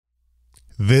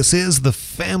This is the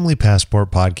Family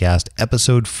Passport Podcast,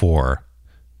 Episode 4.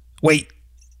 Wait,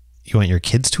 you want your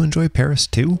kids to enjoy Paris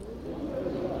too?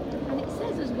 And it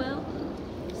says as well,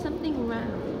 something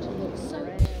round. So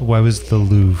Why was the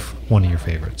Louvre one of your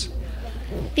favorites?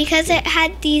 Because it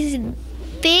had these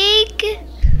big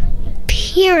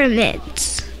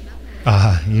pyramids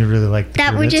You really like the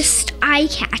that were pyramids? just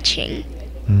eye-catching.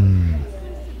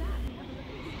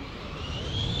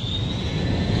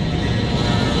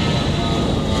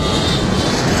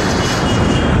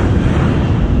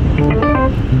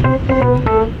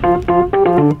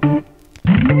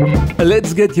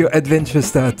 Let's get your adventure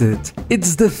started.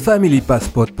 It's the Family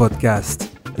Passport Podcast.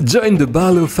 Join the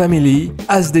Barlow family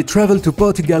as they travel to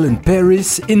Portugal and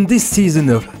Paris in this season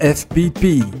of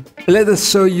FPP. Let us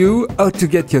show you how to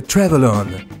get your travel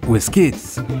on with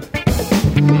kids.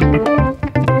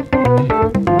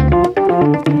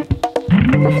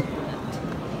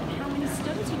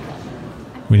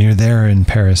 When you're there in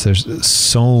Paris, there's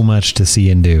so much to see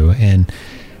and do, and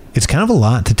it's kind of a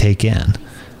lot to take in.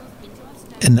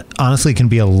 And honestly, it can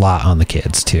be a lot on the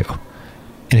kids too.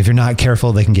 And if you're not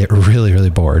careful, they can get really, really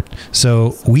bored.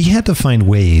 So we had to find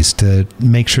ways to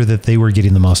make sure that they were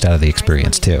getting the most out of the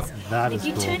experience too. if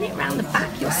you turn it around the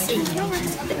back, you'll see.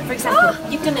 For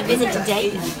example, you're going to visit today.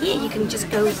 Here, you can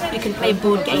just go. You can play a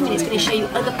board game, and it's going to show you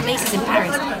other places in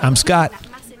Paris. I'm Scott.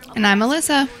 And I'm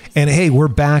Alyssa. And hey, we're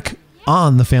back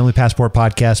on the Family Passport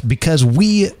Podcast because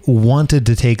we wanted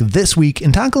to take this week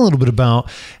and talk a little bit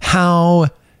about how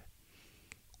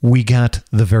we got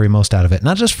the very most out of it.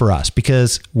 Not just for us,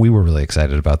 because we were really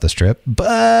excited about this trip,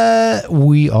 but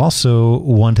we also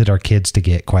wanted our kids to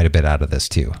get quite a bit out of this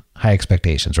too. High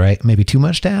expectations, right? Maybe too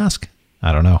much to ask?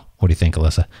 I don't know. What do you think,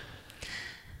 Alyssa?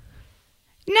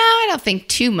 No, I don't think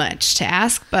too much to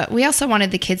ask, but we also wanted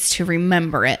the kids to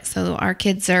remember it. So our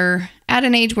kids are at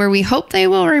an age where we hope they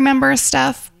will remember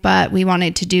stuff, but we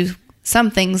wanted to do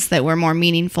some things that were more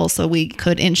meaningful so we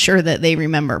could ensure that they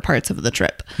remember parts of the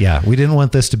trip. Yeah, we didn't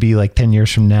want this to be like 10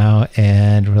 years from now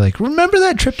and we're like, remember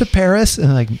that trip to Paris?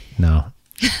 And like, no,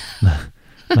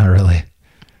 not really.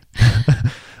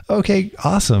 Okay,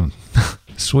 awesome.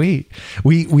 Sweet.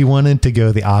 We wanted to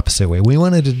go the opposite way. We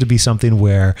wanted it to be something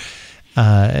where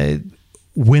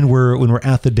when we're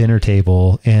at the dinner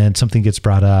table and something gets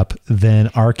brought up, then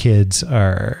our kids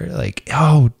are like,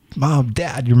 oh, Mom,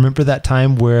 Dad, you remember that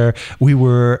time where we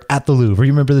were at the Louvre? Or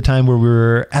you remember the time where we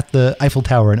were at the Eiffel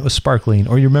Tower and it was sparkling?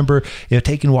 Or you remember,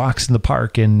 taking walks in the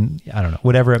park and I don't know,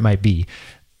 whatever it might be.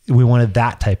 We wanted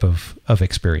that type of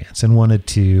experience and wanted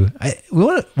to, I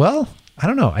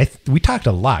don't know. We talked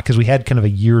a lot because we had kind of a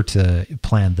year to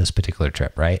plan this particular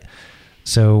trip, right?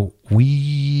 So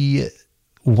we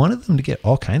wanted them to get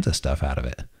all kinds of stuff out of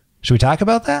it. Should we talk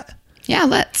about that? Yeah,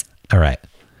 let's. All right.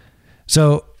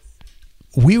 So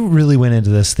we really went into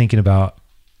this thinking about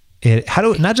it.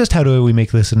 Not just how do we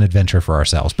make this an adventure for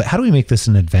ourselves, but how do we make this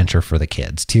an adventure for the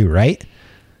kids too, right?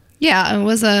 Yeah, it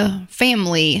was a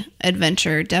family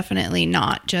adventure, definitely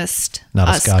not just Not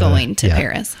a us Scott, going to yeah.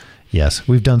 Paris. Yes,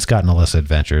 we've done Scott and Alyssa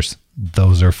adventures.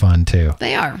 Those are fun too.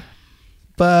 They are.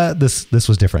 But this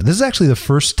was different. This is actually the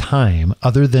first time,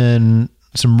 other than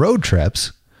some road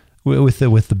trips with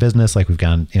the business, like we've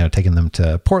gone, taken them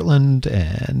to Portland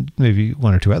and maybe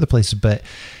one or two other places. But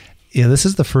this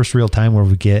is the first real time where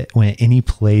went any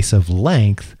place of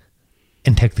length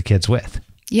and took the kids with.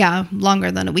 Yeah,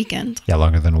 longer than a weekend. Yeah,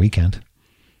 longer than a weekend.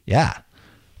 Yeah,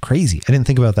 crazy. I didn't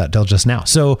think about that till just now.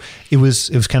 So it was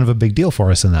kind of a big deal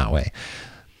for us in that way.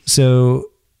 So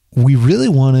we really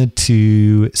wanted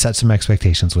to set some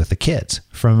expectations with the kids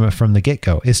from the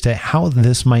get-go as to how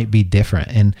this might be different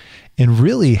and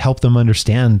really help them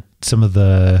understand some of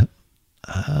the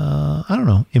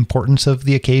importance of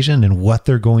the occasion and what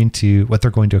they're going to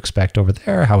expect over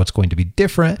there, how it's going to be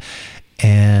different.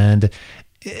 And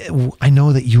I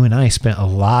know that you and I spent a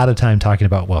lot of time talking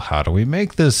about, well, how do we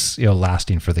make this,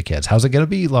 lasting for the kids? How's it going to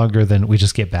be longer than we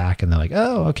just get back and they're like,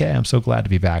 oh, okay, I'm so glad to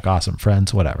be back. Awesome.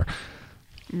 Friends, whatever.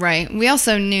 Right. We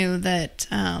also knew that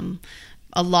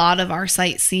a lot of our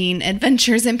sightseeing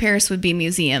adventures in Paris would be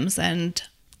museums. And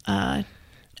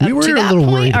We were a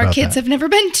little worried our about kids that. have never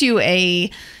been to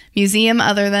a museum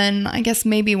other than, I guess,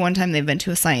 maybe one time they've been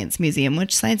to a science museum,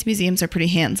 which science museums are pretty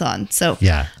hands-on. So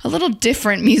Yeah. a little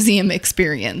different museum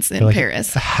experience in Like,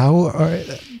 Paris.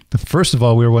 First of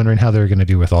all, we were wondering how they were going to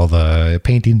do with all the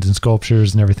paintings and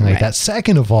sculptures and everything like Right. that.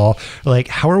 Second of all, like,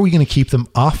 how are we going to keep them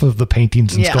off of the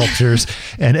paintings and Yeah. sculptures?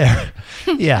 And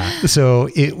so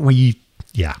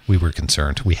we were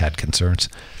concerned. We had concerns.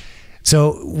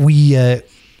 So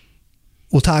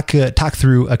we'll talk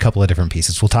through a couple of different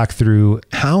pieces. We'll talk through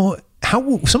how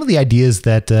some of the ideas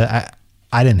that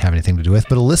I didn't have anything to do with,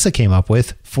 but Alyssa came up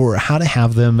with for how to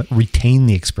have them retain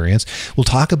the experience. We'll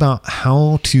talk about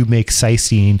how to make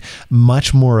sightseeing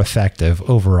much more effective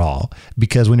overall,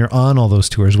 because when you're on all those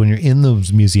tours, when you're in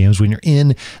those museums, when you're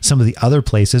in some of the other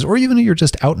places, or even if you're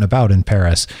just out and about in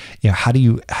Paris, how do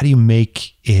you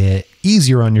make it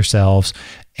easier on yourselves?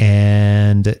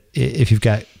 And if you've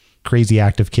got crazy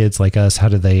active kids like us, how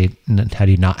do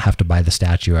you not have to buy the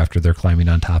statue after they're climbing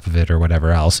on top of it or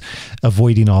whatever else,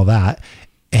 avoiding all that.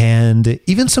 And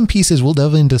even some pieces, we'll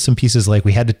delve into some pieces like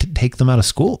we had to take them out of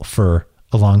school for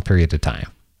a long period of time,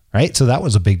 right? So that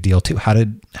was a big deal too. How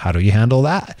do you handle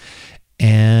that?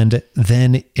 And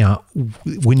then,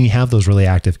 when you have those really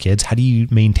active kids, how do you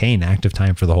maintain active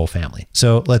time for the whole family?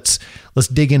 So let's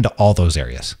dig into all those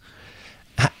areas.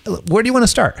 Where do you want to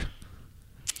start?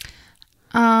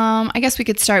 I guess we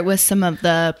could start with some of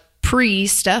the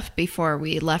pre-stuff before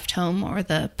we left home, or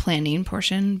the planning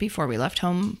portion before we left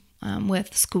home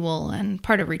with school and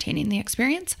part of retaining the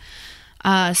experience.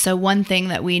 So one thing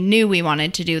that we knew we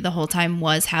wanted to do the whole time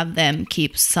was have them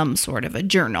keep some sort of a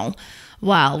journal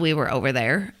while we were over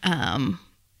there,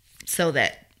 so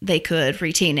that they could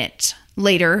retain it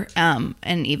later,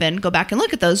 and even go back and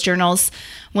look at those journals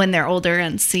when they're older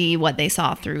and see what they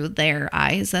saw through their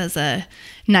eyes as a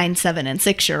 9, 7, and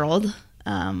 6-year-old,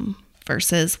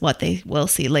 versus what they will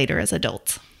see later as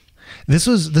adults. This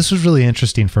was really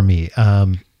interesting for me.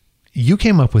 You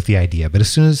came up with the idea, but as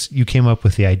soon as you came up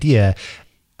with the idea,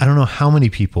 I don't know how many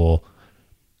people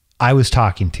I was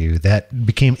talking to that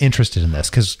became interested in this,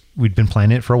 because we'd been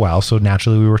planning it for a while. So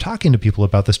naturally we were talking to people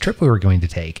about this trip we were going to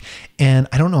take. And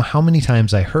I don't know how many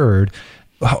times I heard,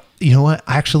 well, you know what?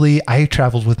 Actually, I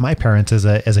traveled with my parents as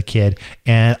a kid,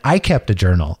 and I kept a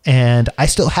journal, and I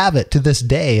still have it to this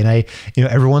day. And I,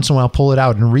 every once in a while pull it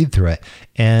out and read through it.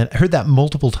 And I heard that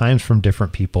multiple times from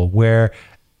different people, where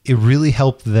it really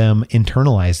helped them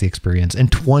internalize the experience.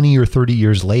 And 20 or 30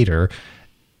 years later,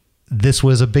 this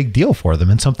was a big deal for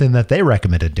them and something that they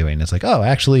recommended doing. It's like, oh,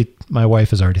 actually, my wife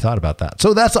has already thought about that.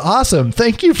 So that's awesome.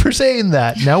 Thank you for saying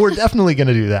that. Now we're definitely going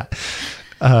to do that.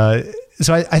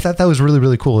 So I thought that was really,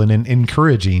 really cool and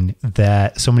encouraging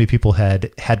that so many people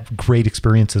had great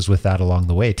experiences with that along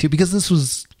the way too, because this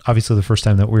was obviously the first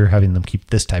time that we were having them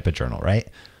keep this type of journal, right?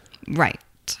 Right.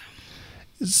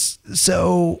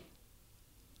 So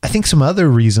I think some other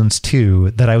reasons too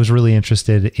that I was really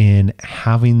interested in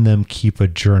having them keep a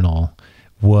journal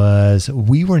was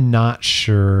we were not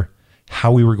sure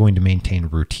how we were going to maintain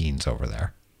routines over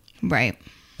there. Right.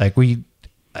 Like we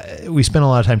spent a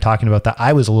lot of time talking about that.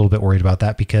 I was a little bit worried about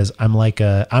that because I'm like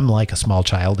a small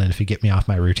child, and if you get me off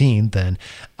my routine, then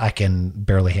I can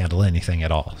barely handle anything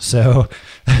at all. So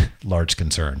large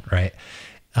concern, right?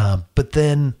 But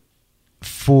then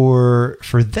for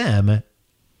them,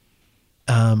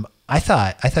 I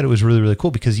thought it was really, really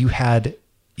cool because you had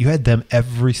them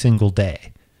every single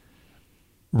day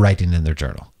writing in their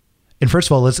journal. And first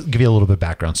of all, let's give you a little bit of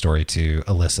background story to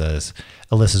Alyssa's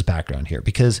background here,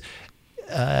 because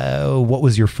what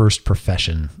was your first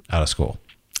profession out of school?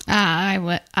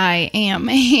 I am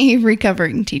a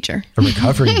recovering teacher. A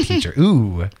recovering teacher.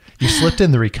 Ooh, you slipped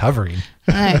in the recovering.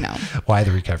 I know. Why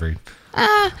the recovering?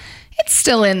 It's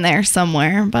still in there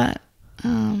somewhere, but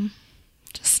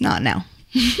just not now.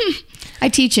 I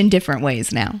teach in different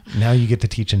ways now. Now you get to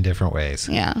teach in different ways.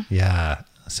 Yeah. Yeah.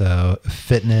 So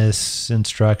fitness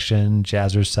instruction,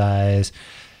 jazzercise,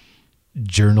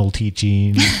 journal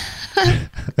teaching.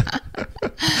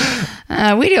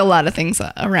 We do a lot of things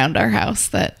around our house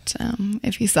that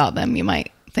if you saw them, you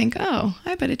might think, oh,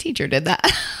 I bet a teacher did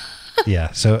that.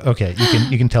 Yeah. So, okay.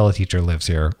 You can tell a teacher lives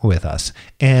here with us,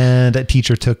 and a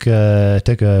teacher took a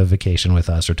vacation with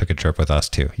us or took a trip with us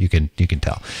too. You can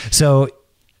tell. So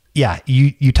yeah,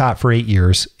 you taught for 8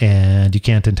 years, and you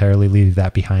can't entirely leave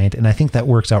that behind. And I think that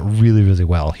works out really, really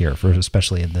well here,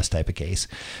 especially in this type of case.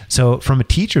 So from a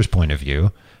teacher's point of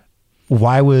view,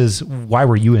 why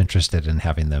were you interested in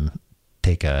having them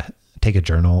take a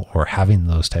journal or having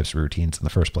those types of routines in the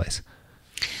first place?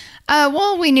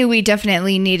 Well, we knew we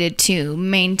definitely needed to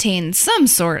maintain some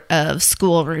sort of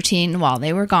school routine while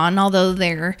they were gone, although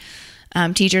their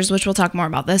teachers, which we'll talk more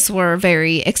about this, were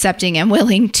very accepting and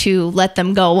willing to let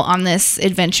them go on this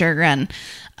adventure and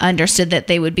understood that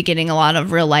they would be getting a lot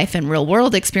of real life and real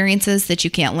world experiences that you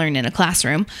can't learn in a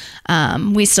classroom.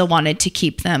 We still wanted to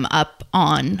keep them up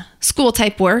on school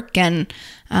type work. And,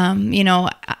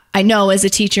 I know as a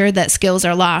teacher that skills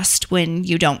are lost when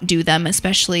you don't do them,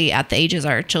 especially at the ages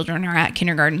our children are at,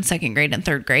 kindergarten, second grade, and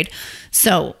third grade.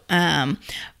 So,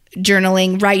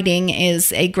 journaling, writing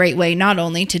is a great way not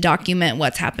only to document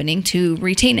what's happening to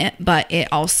retain it, but it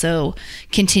also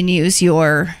continues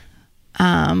your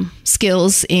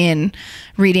skills in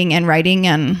reading and writing,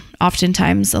 and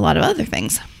oftentimes a lot of other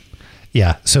things.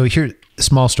 Yeah. So here,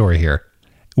 small story here.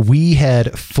 We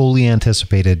had fully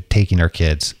anticipated taking our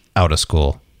kids out of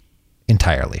school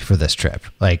entirely for this trip.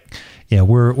 Like,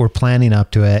 we're planning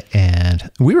up to it,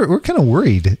 and we're kind of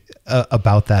worried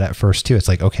about that at first too. It's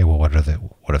like, okay, well,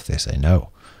 what if they say no?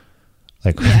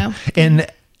 Like, yeah. And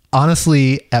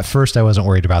honestly, at first I wasn't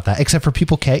worried about that, except for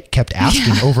people kept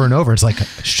asking over and over. It's like,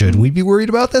 should we be worried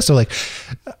about this? Or like,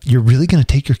 you're really going to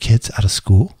take your kids out of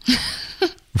school?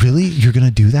 Really? You're going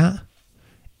to do that?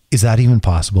 Is that even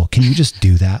possible? Can you just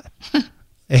do that?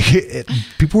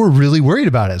 People were really worried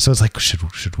about it. So it's like,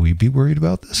 should we be worried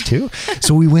about this too?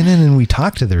 So we went in and we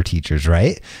talked to their teachers,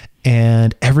 right?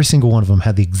 And every single one of them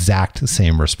had the exact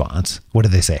same response. What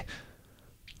did they say?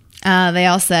 They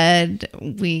all said,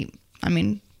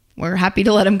 we're happy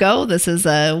to let them go. This is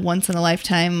a once in a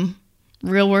lifetime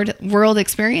real world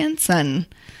experience, and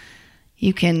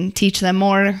you can teach them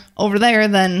more over there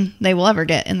than they will ever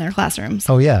get in their classrooms.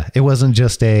 Oh yeah. It wasn't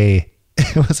just a,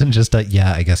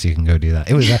 yeah, I guess you can go do that.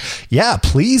 It was yeah,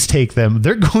 please take them.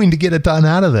 They're going to get a ton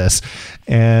out of this.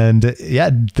 And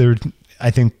yeah, I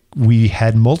think we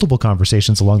had multiple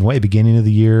conversations along the way, beginning of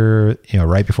the year,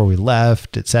 right before we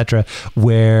left, etc.,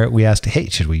 where we asked, hey,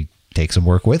 should we take some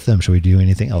work with them? Should we do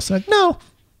anything else? Like, no.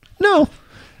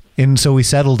 And so we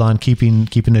settled on keeping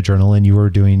a journal, and you were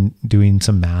doing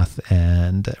some math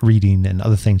and reading and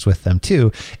other things with them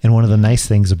too. And one of the nice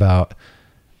things about,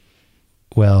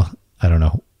 well, I don't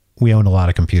know, we own a lot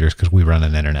of computers because we run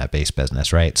an internet-based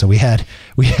business, right? So we had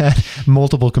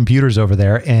multiple computers over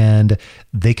there, and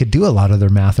they could do a lot of their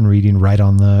math and reading right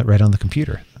on the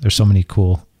computer. There's so many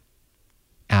cool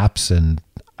apps, and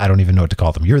I don't even know what to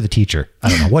call them. You're the teacher. I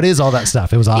don't know. What is all that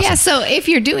stuff? It was awesome. Yeah. So if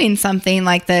you're doing something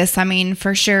like this,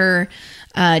 for sure,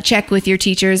 check with your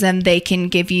teachers, and they can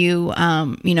give you,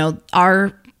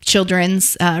 our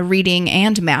children's reading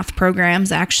and math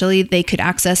programs. Actually, they could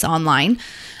access online.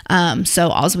 So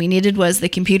all we needed was the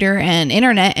computer and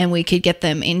internet, and we could get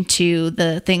them into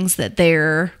the things that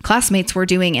their classmates were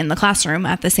doing in the classroom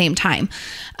at the same time.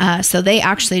 So they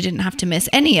actually didn't have to miss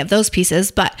any of those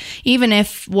pieces. But even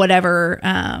if whatever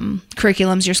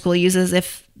curriculums your school uses,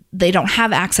 if they don't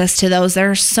have access to those,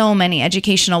 there are so many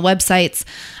educational websites.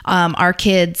 Our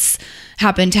kids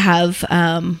happen to have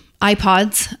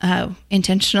iPods,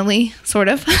 intentionally, sort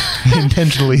of.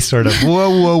 Intentionally, sort of.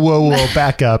 Whoa.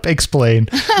 Back up. Explain.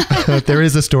 There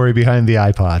is a story behind the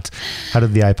iPods. How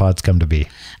did the iPods come to be?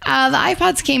 The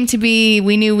iPods came to be,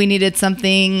 we knew we needed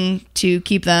something to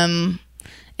keep them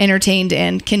entertained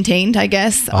and contained, I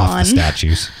guess. Off the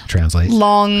statues, translate.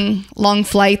 Long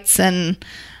flights and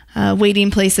waiting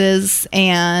places.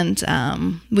 And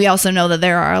we also know that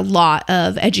there are a lot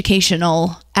of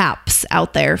educational apps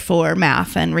out there for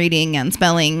math and reading and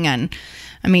spelling. And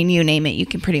you name it, you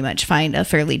can pretty much find a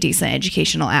fairly decent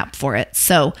educational app for it.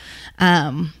 So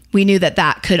we knew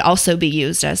that could also be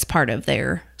used as part of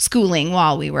their schooling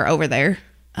while we were over there,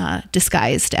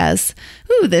 disguised as,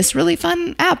 this really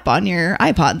fun app on your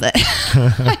iPod that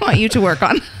I want you to work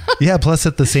on. Yeah. Plus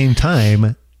at the same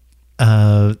time,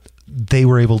 they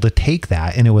were able to take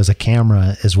that, and it was a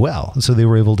camera as well. So they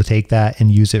were able to take that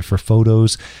and use it for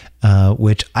photos,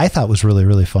 which I thought was really,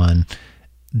 really fun.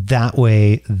 That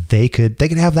way they could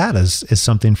have that as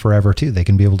something forever too. They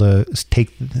can be able to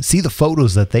see the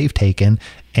photos that they've taken,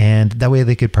 and that way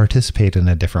they could participate in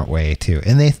a different way too.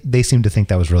 And they seemed to think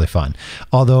that was really fun.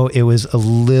 Although it was a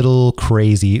little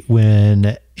crazy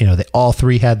when, they all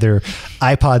three had their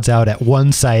iPods out at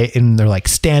one site, and they're like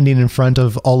standing in front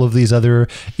of all of these other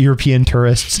European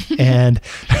tourists, and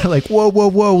they're like,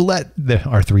 whoa, let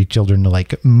our three children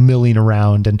like milling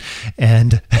around and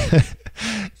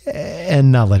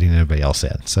and not letting anybody else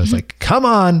in. So it's like, come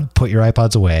on, put your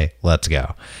iPods away. Let's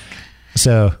go.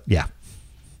 So, yeah.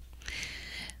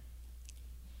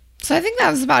 So I think that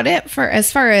was about it for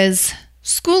as far as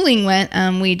schooling went.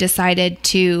 We decided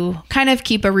to kind of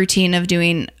keep a routine of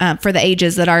doing for the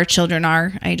ages that our children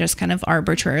are. I just kind of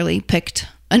arbitrarily picked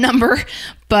a number,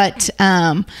 but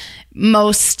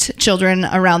most children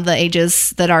around the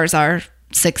ages that ours are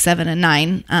 6, 7, and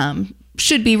 9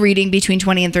 should be reading between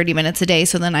 20 and 30 minutes a day.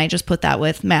 So then I just put that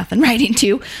with math and writing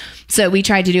too. So we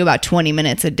tried to do about 20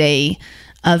 minutes a day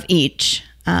of each,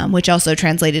 which also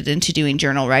translated into doing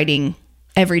journal writing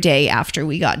every day after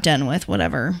we got done with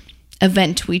whatever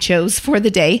event we chose for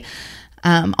the day.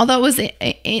 Although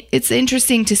it's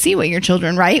interesting to see what your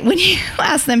children write when you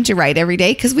ask them to write every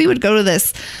day, because we would go to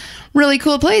this really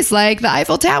cool place like the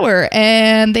Eiffel Tower,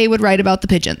 and they would write about the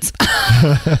pigeons.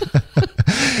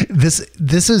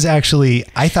 This is actually,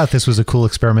 I thought this was a cool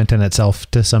experiment in itself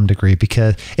to some degree,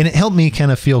 because, and it helped me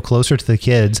kind of feel closer to the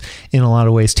kids in a lot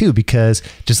of ways too, because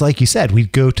just like you said,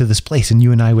 we'd go to this place and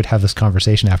you and I would have this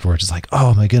conversation afterwards. It's like,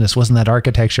 oh my goodness, wasn't that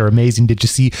architecture amazing? Did you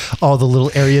see all the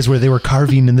little areas where they were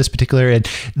carving in this particular, and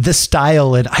this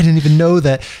style? And I didn't even know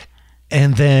that.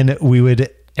 And then we would,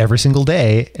 every single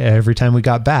day, every time we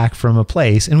got back from a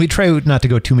place, and we try not to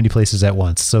go too many places at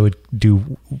once. So we'd do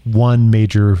one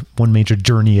major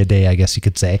journey a day, I guess you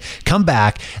could say. Come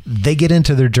back, they get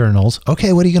into their journals.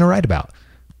 Okay, what are you going to write about?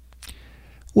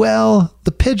 Well,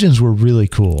 the pigeons were really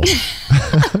cool.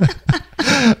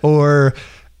 Or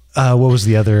what was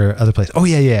the other place? Oh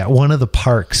yeah. One of the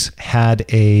parks had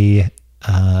a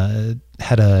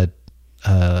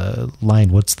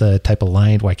line. What's the type of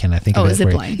line? Why can't I think of it? A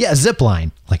zip line. Yeah, zip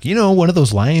line. Like, one of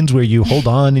those lines where you hold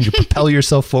on and you propel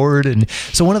yourself forward. And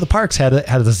so one of the parks had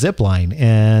a zip line,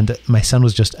 and my son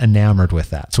was just enamored with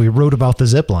that. So he wrote about the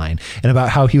zip line and about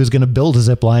how he was going to build a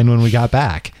zip line when we got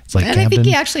back. It's like, and I think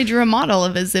he actually drew a model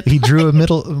of his zip line. He drew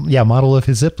a model of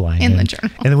his zip line in the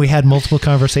journal. And then we had multiple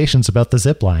conversations about the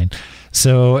zip line.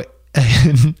 So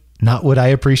not what I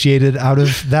appreciated out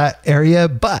of that area,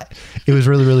 but it was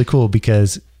really, really cool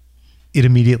because it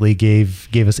immediately gave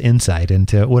us insight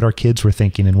into what our kids were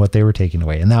thinking and what they were taking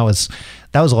away. And that was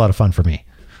a lot of fun for me.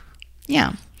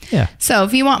 Yeah. Yeah. So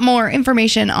if you want more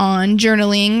information on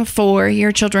journaling for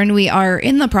your children, we are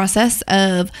in the process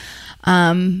of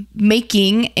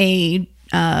making a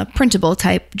printable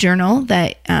type journal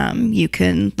that you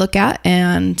can look at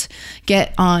and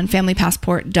get on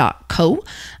familypassport.co.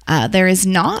 There is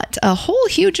not a whole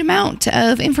huge amount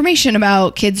of information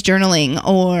about kids journaling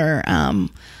or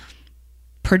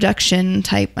production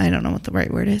type, I don't know what the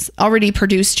right word is, already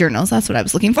produced journals. That's what I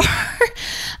was looking for.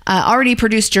 Already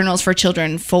produced journals for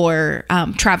children for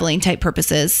traveling type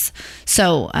purposes.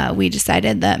 So we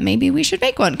decided that maybe we should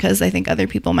make one because I think other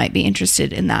people might be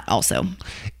interested in that also.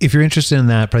 If you're interested in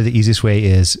that, probably the easiest way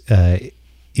is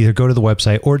either go to the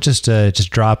website or just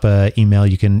drop an email.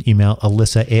 You can email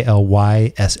Alyssa,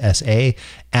 ALYSSA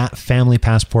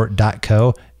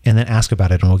 @familypassport.co, and then ask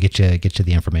about it, and we'll get you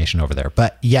the information over there.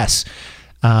 But yes,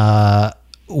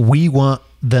 we want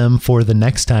them for the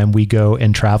next time we go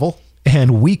and travel,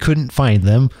 and we couldn't find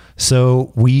them.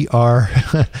 So we are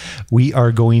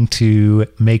going to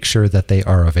make sure that they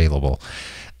are available.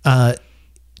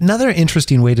 Another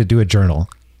interesting way to do a journal.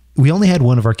 We only had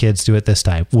one of our kids do it this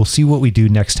time. We'll see what we do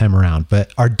next time around.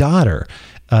 But our daughter,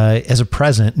 as a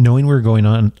present, knowing we were going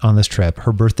on this trip,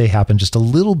 her birthday happened just a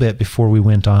little bit before we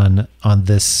went on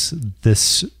this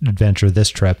adventure, this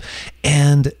trip.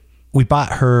 And we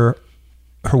bought her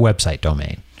website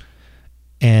domain.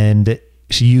 And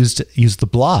she used the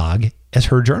blog as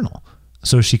her journal.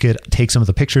 So she could take some of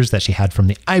the pictures that she had from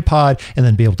the iPod and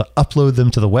then be able to upload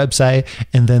them to the website.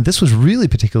 And then this was really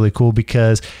particularly cool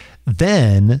because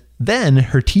then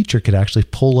her teacher could actually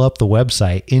pull up the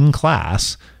website in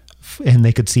class and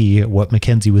they could see what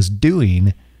Mackenzie was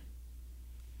doing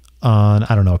on,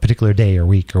 I don't know, a particular day or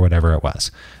week or whatever it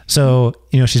was. So,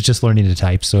 she's just learning to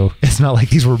type. So it's not like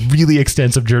these were really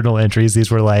extensive journal entries. These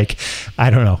were like,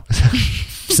 I don't know,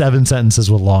 7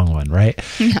 sentences with a long one. Right.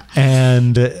 Yeah.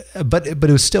 And, but it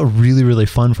was still really, really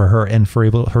fun for her and for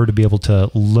her to be able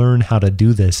to learn how to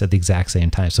do this at the exact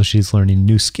same time. So she's learning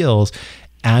new skills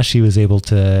as she was able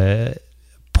to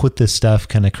put this stuff,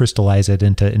 kind of crystallize it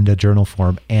into journal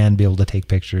form and be able to take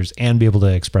pictures and be able to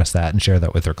express that and share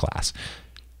that with her class.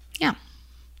 Yeah.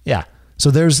 Yeah. So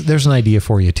there's an idea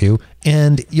for you too.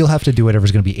 And you'll have to do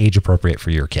whatever's going to be age appropriate for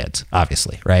your kids,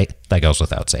 obviously, right? That goes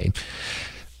without saying.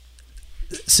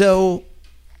 So,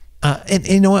 and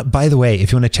you know what, by the way,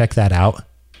 if you want to check that out,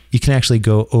 you can actually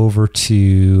go over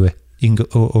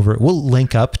we'll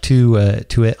link up to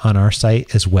it on our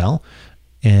site as well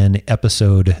in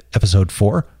episode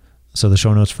 4. So the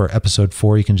show notes for episode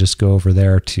 4, you can just go over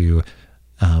there to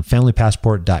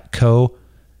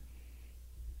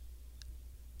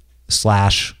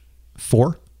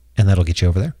familypassport.co/4, and that'll get you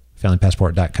over there,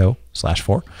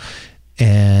 familypassport.co/4.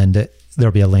 And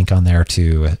there'll be a link on there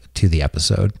to the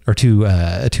episode or to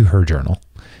her journal.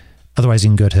 Otherwise, you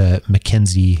can go to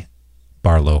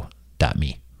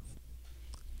mackenziebarlow.me.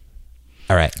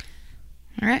 All right.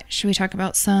 Should we talk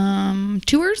about some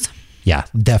tours? Yeah,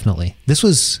 definitely. This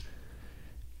was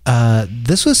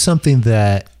something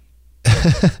that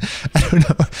I don't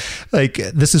know. Like,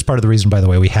 this is part of the reason, by the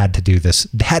way, we had to do this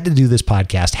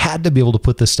podcast, had to be able to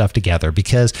put this stuff together,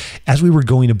 because as we were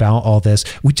going about all this,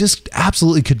 we just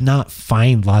absolutely could not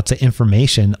find lots of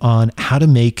information on how to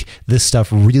make this stuff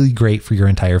really great for your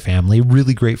entire family,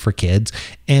 really great for kids.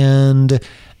 And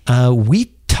we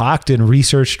talked and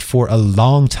researched for a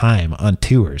long time on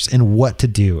tours and what to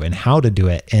do and how to do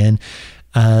it. And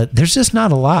there's just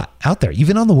not a lot out there,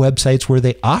 even on the websites where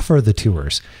they offer the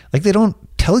tours. Like, they don't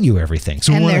tell you everything.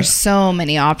 So and there's so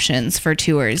many options for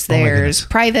tours. There's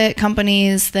private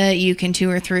companies that you can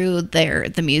tour through.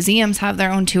 The museums have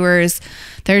their own tours.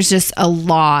 There's just a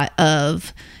lot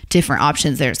of different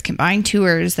options. There's combined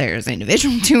tours, there's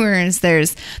individual tours,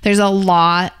 there's a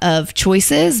lot of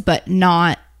choices, but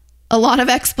not a lot of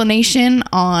explanation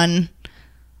on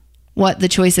what the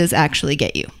choices actually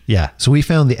get you. Yeah. So we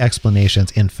found the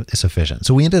explanations insufficient.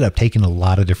 So we ended up taking a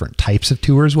lot of different types of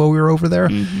tours while we were over there.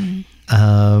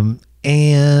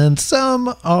 And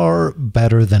some are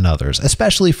better than others,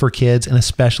 especially for kids and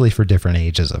especially for different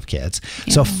ages of kids.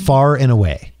 Yeah. So far and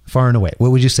away,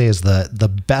 what would you say is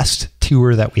the best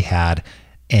tour that we had,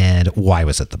 and why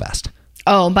was it the best?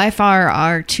 Oh, by far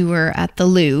our tour at the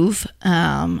Louvre.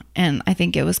 And I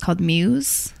think it was called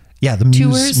Muse. Yeah, the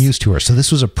Muse Tour. So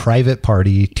this was a private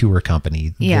party tour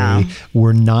company. Yeah. They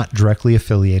were not directly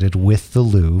affiliated with the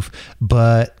Louvre,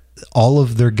 but all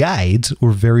of their guides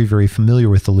were very, very familiar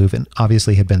with the Louvre and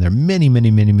obviously had been there many, many,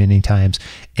 many, many times.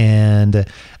 And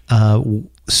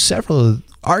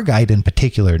our guide in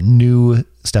particular knew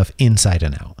stuff inside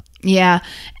and out. Yeah.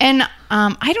 And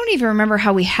I don't even remember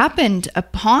how we happened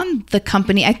upon the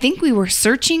company. I think we were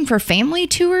searching for family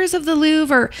tours of the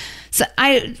Louvre.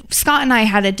 Scott and I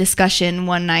had a discussion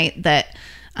one night that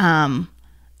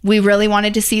we really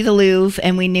wanted to see the Louvre,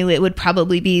 and we knew it would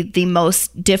probably be the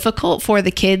most difficult for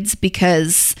the kids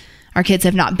because our kids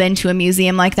have not been to a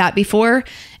museum like that before.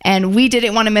 And we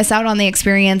didn't want to miss out on the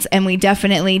experience. And we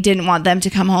definitely didn't want them to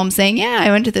come home saying, yeah, I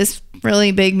went to this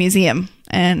really big museum.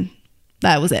 And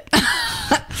that was it.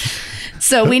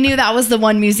 So we knew that was the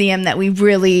one museum that we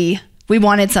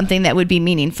wanted something that would be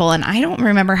meaningful. And I don't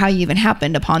remember how you even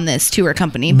happened upon this tour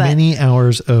company, but many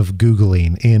hours of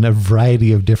Googling in a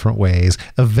variety of different ways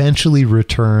eventually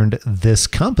returned this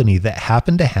company that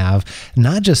happened to have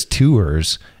not just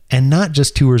tours and not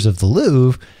just tours of the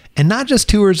Louvre and not just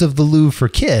tours of the Louvre for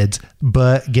kids,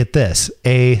 but get this,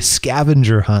 a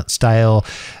scavenger hunt style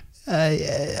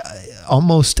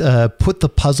almost put the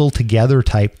puzzle together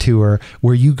type tour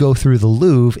where you go through the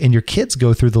Louvre and your kids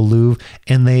go through the Louvre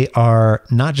and they are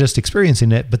not just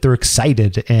experiencing it, but they're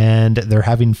excited and they're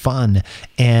having fun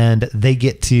and they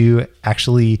get to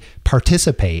actually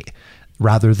participate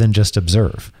rather than just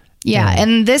observe. Yeah.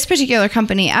 And this particular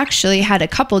company actually had a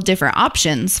couple different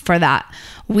options for that.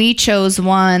 We chose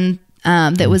one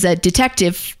that was a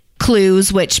detective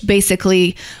clues, which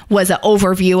basically was an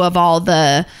overview of all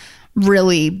the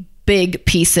really big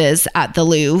pieces at the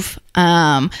Louvre.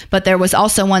 But there was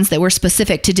also ones that were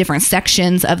specific to different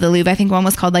sections of the Louvre. I think one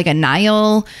was called like a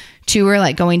Nile tour,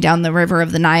 like going down the river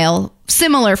of the Nile,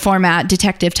 similar format,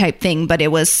 detective type thing, but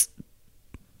it was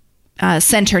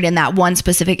centered in that one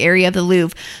specific area of the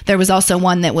Louvre. There was also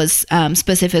one that was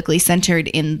specifically centered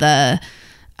in the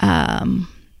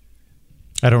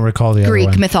I don't recall the Greek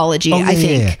other one. mythology, I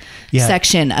think,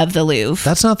 section of the Louvre.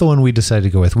 That's not the one we decided to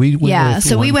go with. We went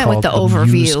with the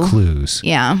overview. Muse Clues.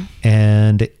 Yeah.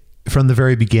 And from the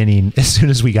very beginning, as soon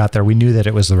as we got there, we knew that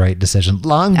it was the right decision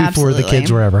long before the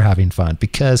kids were ever having fun.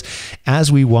 Because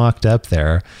as we walked up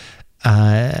there,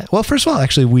 first of all,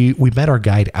 actually, we met our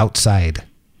guide outside.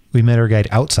 We met our guide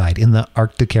outside in the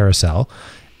Arc de Carousel,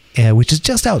 which is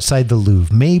just outside the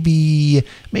Louvre, maybe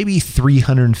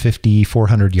 350,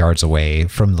 400 yards away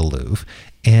from the Louvre.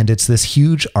 And it's this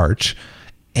huge arch.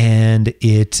 And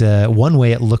it one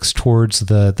way it looks towards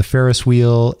the Ferris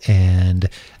wheel and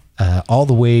all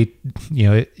the way,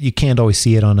 you can't always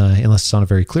see it unless it's on a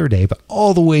very clear day, but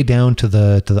all the way down to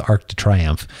the Arc de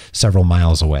Triomphe, several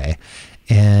miles away.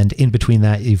 And in between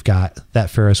that, you've got that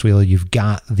Ferris wheel, you've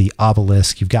got the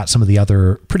obelisk, you've got some of the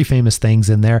other pretty famous things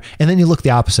in there. And then you look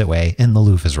the opposite way and the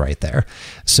Louvre is right there.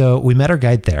 So we met our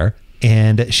guide there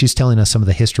and she's telling us some of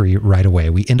the history right away.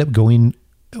 We end up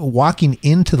walking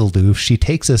into the Louvre. She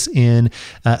takes us in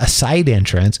a side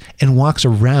entrance and walks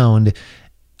around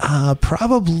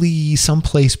probably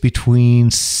someplace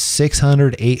between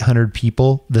 600, 800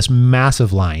 people, this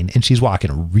massive line. And she's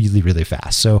walking really, really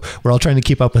fast. So we're all trying to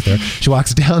keep up with her. She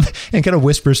walks down and kind of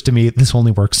whispers to me, this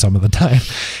only works some of the time.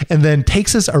 And then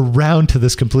takes us around to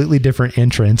this completely different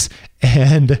entrance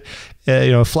and,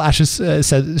 flashes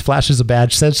a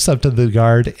badge, sends up to the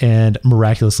guard, and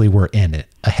miraculously we're in it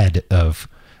ahead of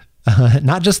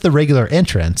not just the regular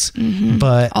entrance,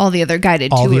 but all the other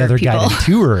guided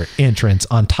tour entrance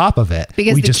on top of it.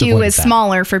 Because the queue is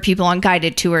smaller for people on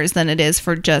guided tours than it is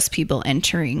for just people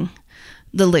entering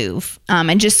the Louvre.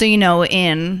 And just so you know,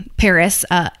 in Paris,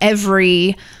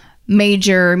 every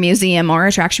major museum or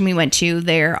attraction we went to,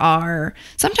 there are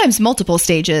sometimes multiple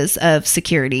stages of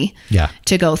security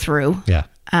to go through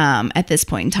at this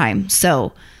point in time.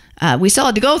 So we still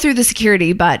had to go through the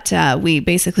security, but we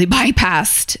basically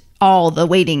bypassed all the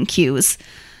waiting queues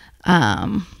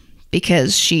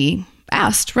because she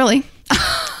asked, really.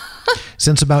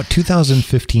 Since about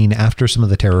 2015, after some of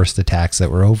the terrorist attacks that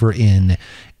were over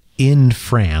in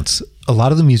France, a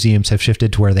lot of the museums have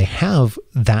shifted to where they have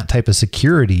that type of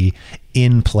security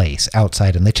in place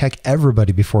outside, and they check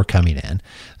everybody before coming in.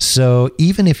 So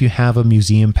even if you have a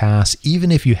museum pass,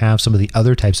 even if you have some of the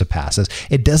other types of passes,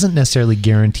 it doesn't necessarily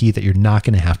guarantee that you're not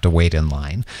going to have to wait in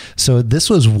line. So this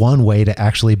was one way to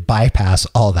actually bypass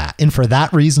all that. And for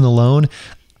that reason alone,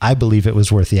 I believe it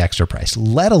was worth the extra price,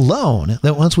 let alone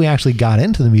that once we actually got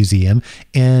into the museum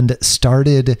and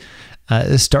started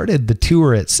the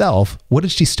tour itself. What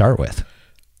did she start with?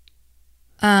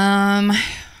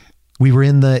 We were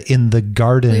in the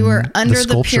garden. We were under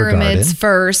the pyramids garden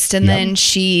first, and then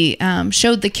she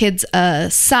showed the kids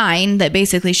a sign that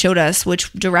basically showed us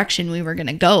which direction we were going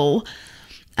to go.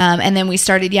 And then we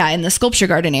started, in the sculpture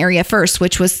garden area first,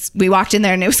 which was, we walked in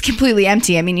there and it was completely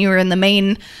empty. I mean, you were in the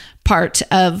main part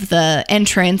of the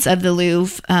entrance of the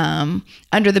Louvre,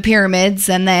 under the pyramids,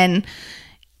 and then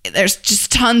there's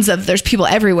just there's people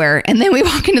everywhere. And then we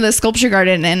walk into the sculpture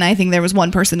garden and I think there was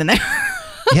one person in there.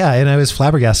 Yeah, and I was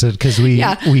flabbergasted because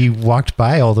we walked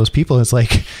by all those people. It's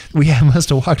like we must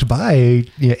have walked by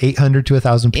 800 to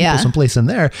 1,000 people someplace in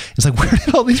there. It's like, where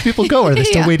did all these people go? Are they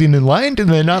still waiting in line? Did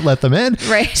they not let them in?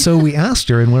 Right. So we asked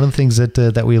her, and one of the things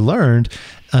that we learned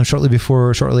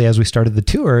shortly as we started the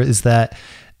tour is that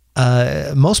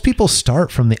most people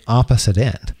start from the opposite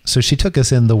end. So she took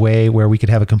us in the way where we could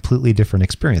have a completely different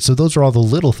experience. So those are all the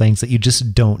little things that you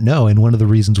just don't know. And one of the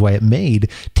reasons why it made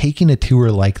taking a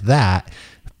tour like that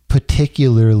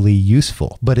particularly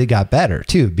useful. But it got better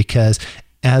too, because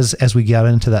as we got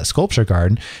into that sculpture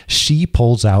garden, she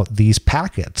pulls out these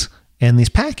packets. And these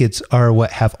packets are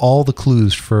what have all the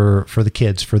clues for the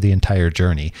kids for the entire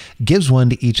journey. Gives one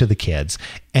to each of the kids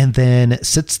and then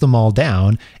sits them all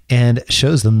down and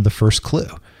shows them the first clue.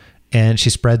 And she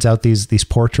spreads out these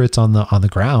portraits on the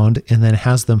ground and then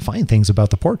has them find things about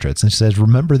the portraits. And she says,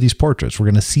 remember these portraits. We're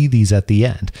going to see these at the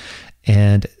end.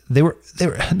 And they were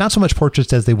not so much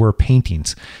portraits as they were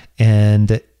paintings.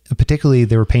 And particularly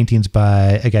they were paintings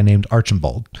by a guy named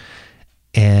Archibald.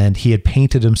 And he had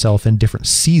painted himself in different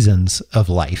seasons of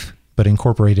life, but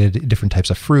incorporated different types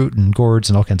of fruit and gourds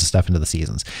and all kinds of stuff into the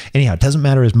seasons. Anyhow, it doesn't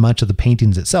matter as much of the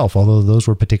paintings itself, although those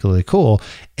were particularly cool,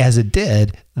 as it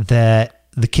did that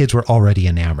the kids were already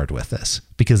enamored with this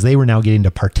because they were now getting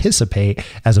to participate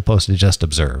as opposed to just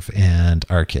observe. And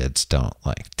our kids don't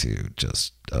like to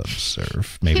just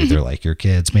observe. Maybe they're like your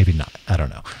kids, maybe not. I don't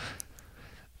know.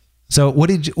 So what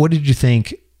did you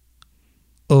think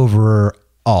overall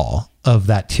of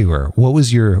that tour? What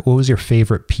was your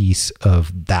favorite piece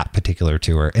of that particular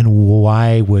tour, and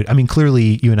why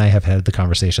clearly you and I have had the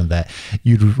conversation that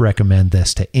you'd recommend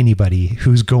this to anybody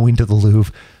who's going to the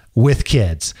Louvre with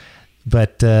kids,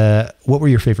 but what were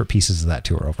your favorite pieces of that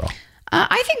tour overall?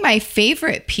 I think my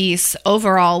favorite piece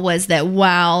overall was that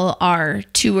while our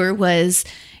tour was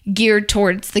geared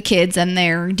towards the kids and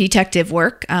their detective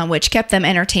work, which kept them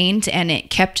entertained and it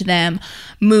kept them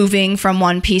moving from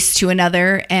one piece to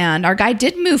another. And our guide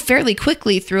did move fairly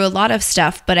quickly through a lot of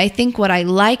stuff. But I think what I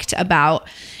liked about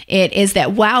it is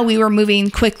that while we were moving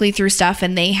quickly through stuff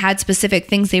and they had specific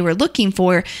things they were looking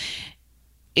for,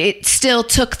 it still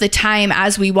took the time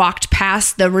as we walked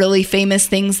past the really famous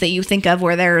things that you think of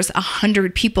where there's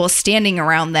 100 people standing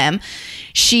around them.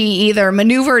 She either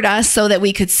maneuvered us so that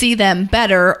we could see them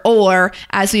better, or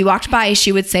as we walked by,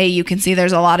 she would say, you can see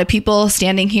there's a lot of people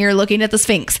standing here looking at the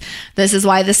Sphinx. This is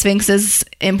why the Sphinx is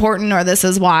important, or this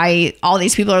is why all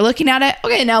these people are looking at it.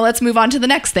 Okay, now let's move on to the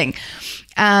next thing.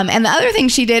 And the other thing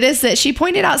she did is that she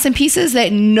pointed out some pieces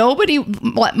that nobody,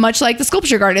 much like the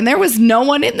sculpture garden, there was no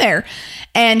one in there.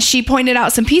 And she pointed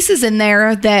out some pieces in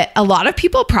there that a lot of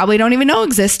people probably don't even know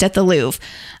exist at the Louvre.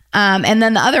 And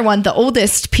then the other one, the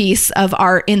oldest piece of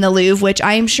art in the Louvre, which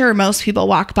I am sure most people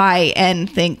walk by and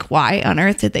think, why on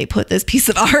earth did they put this piece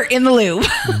of art in the Louvre?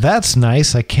 That's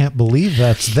nice. I can't believe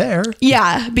that's there.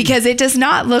 Yeah, because it does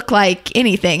not look like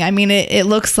anything. I mean, it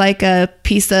looks like a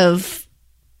piece of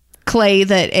clay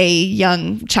that a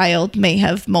young child may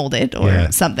have molded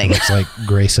or something. It looks like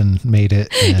Grayson made it.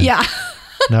 Yeah.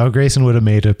 No, Grayson would have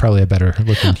made probably a better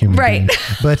looking human being.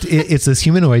 But it's this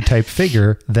humanoid type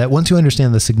figure that once you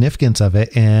understand the significance of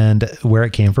it and where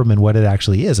it came from and what it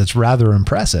actually is, it's rather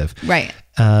impressive. Right.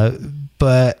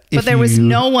 But there was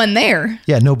no one there.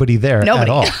 Yeah, nobody there at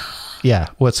all.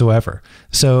 whatsoever.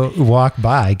 So walk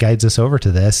by, guides us over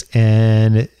to this,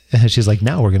 and she's like,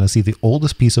 now we're going to see the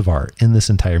oldest piece of art in this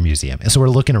entire museum. And so we're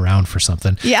looking around for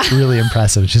something really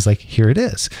impressive. She's like, here it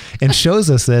is, and shows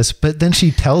us this. But then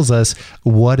she tells us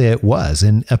what it was.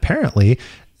 And apparently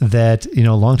that,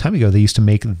 a long time ago, they used to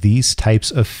make these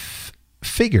types of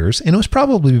figures, and it was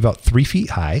probably about 3 feet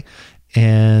high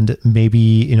and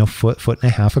maybe, foot and a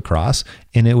half across.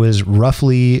 And it was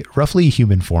roughly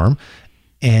human form.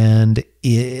 And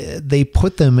they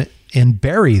put them and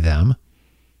bury them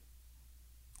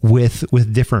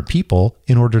with different people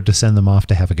in order to send them off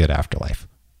to have a good afterlife.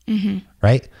 Mm-hmm.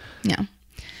 Right? Yeah.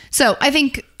 So I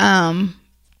think, and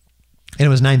it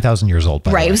was 9,000 years old.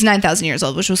 By the way. It was 9,000 years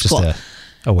old, which was just cool.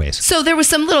 A ways. So there was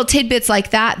some little tidbits like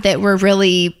that were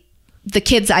really, the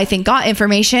kids, I think, got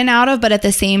information out of, but at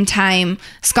the same time,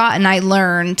 Scott and I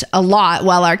learned a lot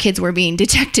while our kids were being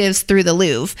detectives through the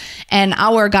Louvre. And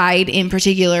our guide in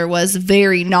particular was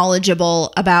very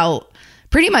knowledgeable about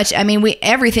pretty much,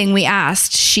 everything we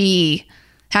asked, she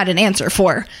had an answer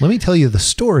for. Let me tell you the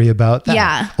story about that.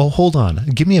 Yeah. Oh, hold on.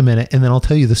 Give me a minute, and then I'll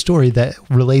tell you the story that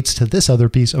relates to this other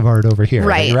piece of art over here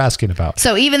that you're asking about.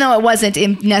 So even though it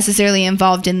wasn't necessarily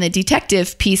involved in the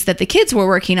detective piece that the kids were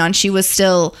working on, she was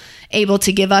still able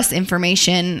to give us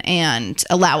information and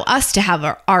allow us to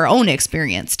have our own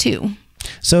experience too.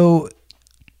 So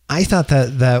I thought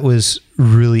that was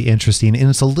really interesting, and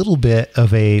it's a little bit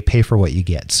of a pay for what you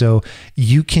get. So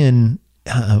you can,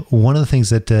 one of the things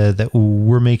that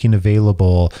we're making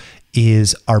available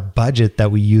is our budget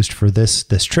that we used for this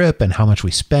trip and how much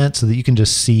we spent, so that you can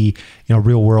just see,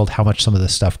 real world, how much some of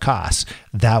this stuff costs.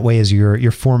 That way, as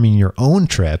you're forming your own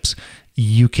trips,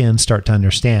 you can start to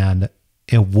understand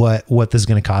what this is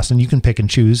going to cost, and you can pick and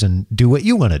choose and do what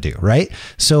you want to do. Right.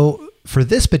 So for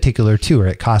this particular tour,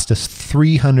 it cost us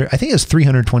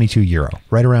 322 euro,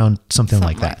 right around something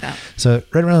like that. So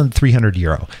right around 300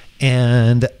 euro.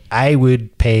 And I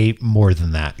would pay more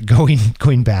than that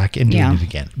going back and doing it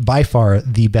again. By far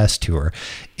the best tour.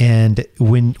 And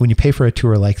when you pay for a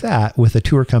tour like that with a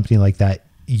tour company like that,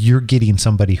 you're getting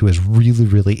somebody who is really,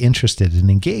 really interested and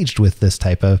engaged with this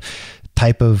type of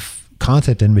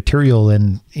content and material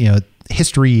and,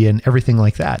 history and everything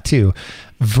like that too,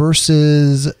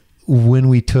 versus when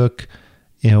we took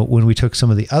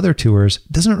some of the other tours,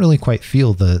 doesn't really quite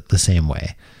feel the same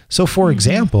way. So for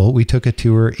example, we took a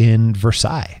tour in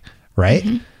Versailles, right?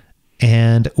 Mm-hmm.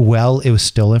 And while it was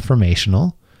still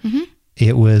informational,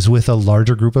 it was with a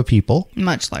larger group of people.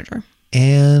 Much larger.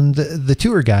 And the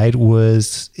tour guide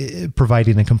was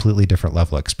providing a completely different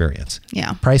level of experience.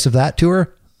 Yeah. Price of that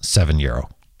tour, €7.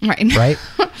 Right.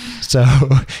 So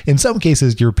in some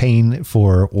cases you're paying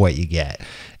for what you get.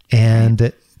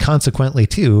 And consequently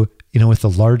too, with the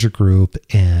larger group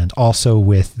and also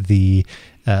with the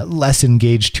less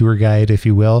engaged tour guide, if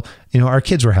you will, our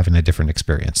kids were having a different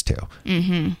experience too.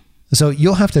 Mm-hmm. So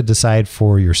you'll have to decide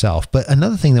for yourself. But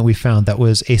another thing that we found that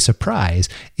was a surprise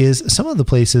is some of the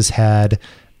places had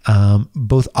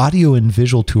both audio and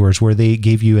visual tours where they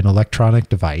gave you an electronic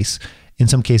device. In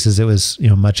some cases, it was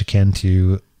much akin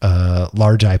to a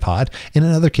large iPod. And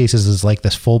in other cases, it's like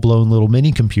this full-blown little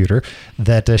mini computer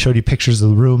that showed you pictures of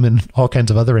the room and all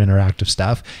kinds of other interactive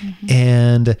stuff. Mm-hmm.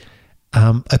 And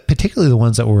particularly the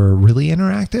ones that were really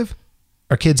interactive,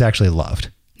 our kids actually loved,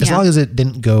 as long as it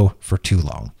didn't go for too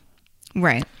long.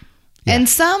 Right. Yeah. And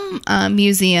some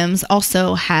museums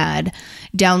also had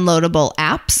downloadable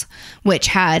apps, which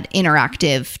had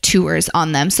interactive tours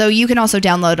on them. So you can also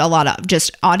download a lot of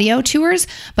just audio tours,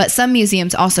 but some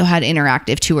museums also had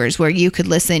interactive tours where you could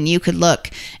listen, you could look,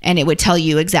 and it would tell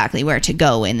you exactly where to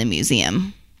go in the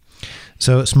museum.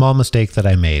 So small mistake that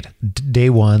I made. Day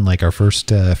one, like our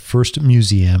first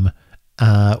museum,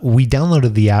 we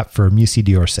downloaded the app for Musée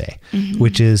d'Orsay,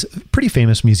 which is a pretty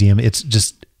famous museum. It's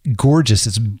just gorgeous.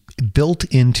 It's built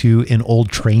into an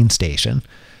old train station,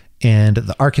 and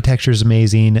the architecture is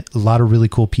amazing. A lot of really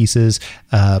cool pieces.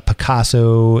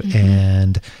 Picasso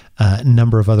and a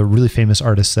number of other really famous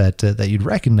artists that you'd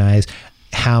recognize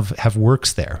have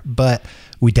works there. But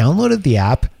we downloaded the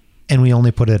app and we only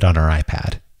put it on our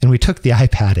iPad, and we took the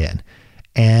iPad in.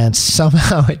 And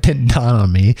somehow it didn't dawn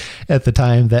on me at the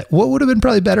time that what would have been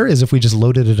probably better is if we just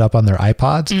loaded it up on their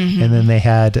iPods, and then they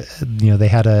had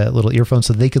a little earphone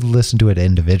so they could listen to it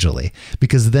individually,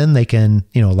 because then they can,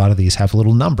 a lot of these have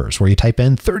little numbers where you type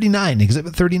in 39,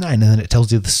 exhibit 39, and then it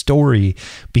tells you the story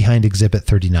behind exhibit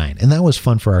 39. And that was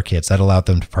fun for our kids. That allowed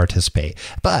them to participate.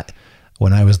 But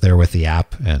when I was there with the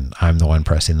app and I'm the one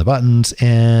pressing the buttons,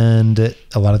 and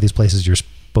a lot of these places you're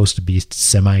supposed to be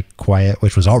semi-quiet,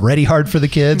 which was already hard for the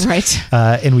kids. Right.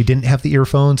 And we didn't have the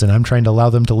earphones, and I'm trying to allow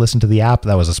them to listen to the app.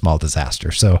 That was a small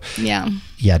disaster. So Yeah.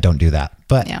 don't do that.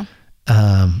 But Yeah.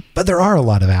 but there are a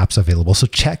lot of apps available. So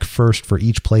check first for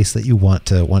each place that you want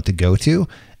to go to.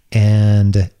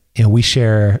 And we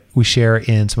share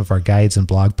in some of our guides and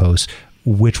blog posts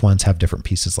which ones have different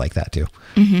pieces like that too.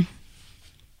 Mm-hmm.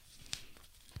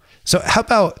 So how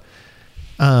about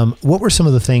what were some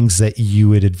of the things that you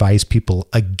would advise people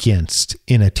against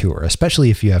in a tour, especially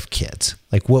if you have kids?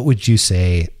 Like, what would you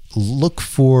say, look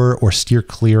for or steer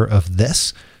clear of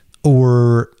this,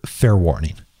 or fair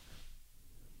warning?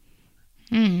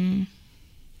 Ooh,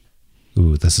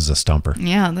 this is a stumper.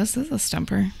 Yeah, this is a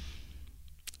stumper.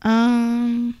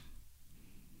 I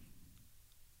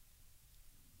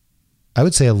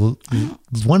would say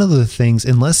one of the things,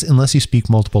 unless you speak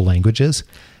multiple languages,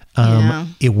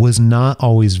 it was not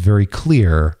always very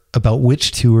clear about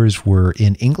which tours were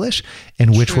in English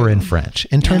and which were in French.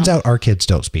 And turns out our kids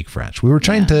don't speak French. We were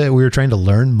trying to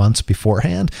learn months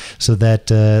beforehand so that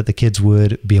the kids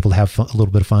would be able to have a little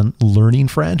bit of fun learning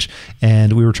French.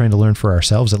 And we were trying to learn for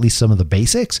ourselves, at least some of the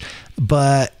basics,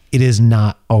 but it is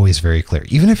not always very clear,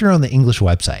 even if you're on the English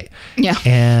website. Yeah.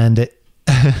 And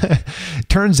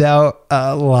turns out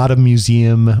a lot of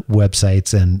museum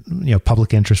websites and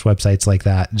public interest websites like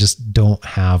that just don't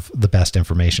have the best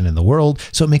information in the world.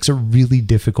 So it makes it really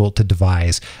difficult to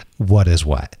devise what is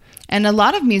what. And a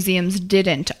lot of museums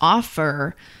didn't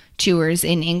offer tours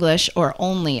in English, or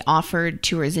only offered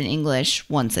tours in English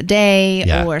once a day.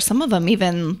 Yeah. Or some of them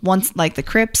even once, like the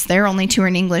Crypts, their only tour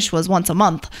in English was once a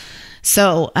month.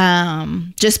 So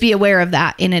just be aware of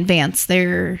that in advance.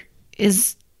 There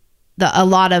is a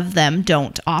lot of them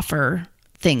don't offer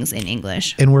things in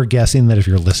English. And we're guessing that if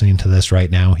you're listening to this right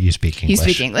now, you speak English. You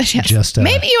speak English, yes. Just,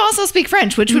 maybe you also speak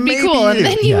French, which would be cool. And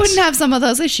then you wouldn't have some of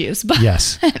those issues. But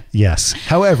Yes.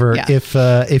 However,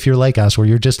 if you're like us, where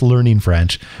you're just learning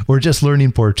French, or just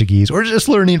learning Portuguese, or just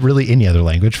learning really any other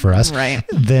language for us, right,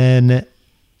 then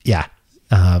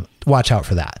watch out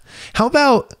for that. How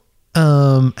about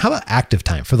active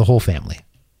time for the whole family?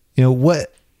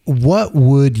 What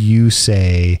would you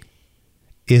say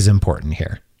is important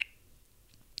here?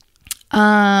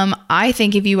 I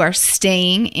think if you are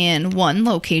staying in one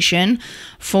location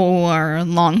for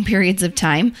long periods of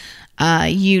time,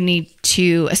 you need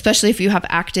to, especially if you have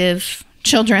active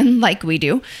children like we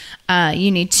do,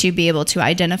 you need to be able to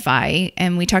identify,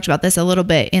 and we talked about this a little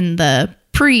bit in the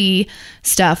pre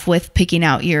stuff with picking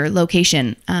out your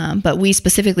location, but we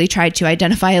specifically tried to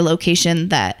identify a location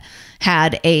that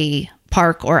had a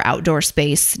park or outdoor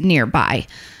space nearby.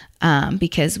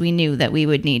 Because we knew that we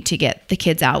would need to get the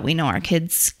kids out. We know our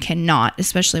kids cannot,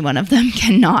 especially one of them,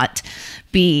 cannot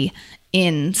be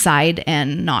inside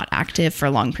and not active for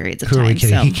long periods of time. Who are we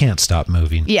kidding? So, he can't stop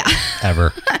moving. Yeah.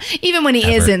 Ever. Even when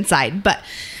he is inside. But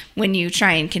when you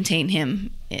try and contain him,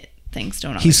 things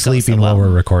don't always He's sleeping go so well. while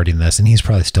we're recording this, and he's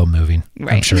probably still moving.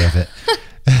 Right. I'm sure of it.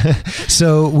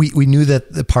 So we knew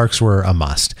that the parks were a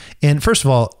must. And first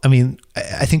of all, I mean,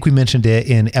 I think we mentioned it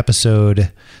in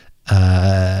episode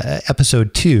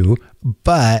 2,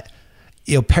 but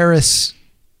Paris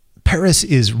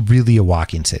is really a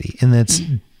walking city,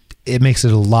 and it makes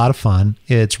it a lot of fun.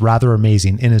 It's rather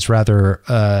amazing, and it's rather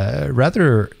a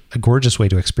gorgeous way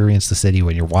to experience the city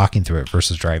when you're walking through it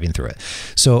versus driving through it.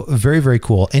 So very, very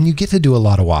cool. And you get to do a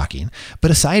lot of walking.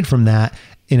 But aside from that,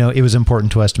 it was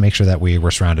important to us to make sure that we were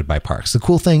surrounded by parks. The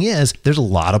cool thing is there's a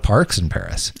lot of parks in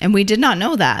Paris. And we did not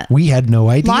know that. We had no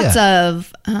idea. Lots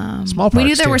of small parks. We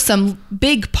knew there too. were some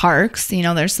big parks.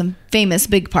 There's some famous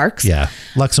big parks. Yeah.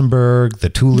 Luxembourg, the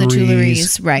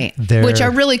Tuileries. Right. Which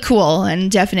are really cool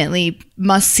and definitely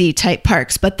must-see type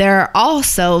parks. But there are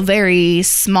also very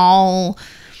small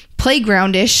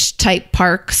playgroundish type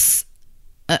parks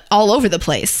all over the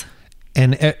place.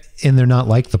 And they're not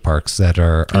like the parks that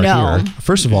are No. here.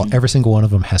 First of all, every single one of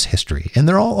them has history, and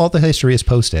all the history is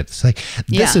posted. It's like,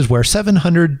 this is where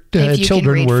 700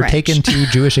 children were taken to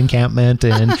Jewish encampment,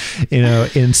 and in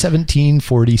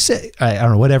 1746, I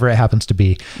don't know, whatever it happens to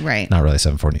be. Right. Not really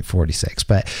 1746,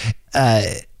 but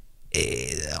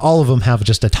all of them have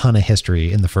just a ton of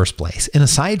history in the first place. And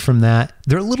aside from that,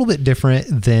 they're a little bit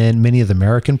different than many of the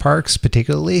American parks,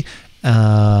 particularly.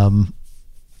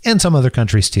 And some other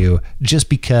countries too, just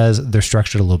because they're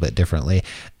structured a little bit differently.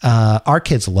 Our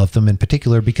kids loved them in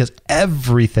particular because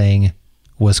everything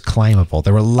was climbable.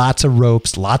 There were lots of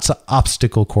ropes, lots of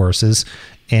obstacle courses,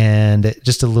 and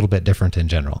just a little bit different in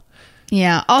general.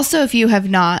 Yeah. Also, if you have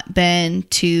not been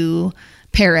to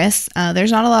Paris,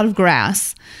 there's not a lot of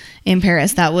grass in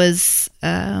Paris. That was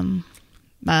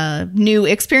new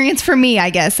experience for me, I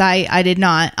guess. I did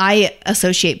not. I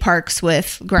associate parks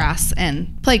with grass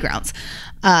and playgrounds.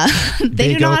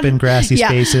 Big open grassy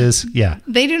spaces. Yeah.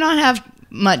 They do not have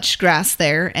much grass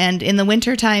there, and in the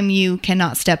wintertime you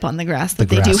cannot step on the grass that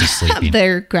they do have.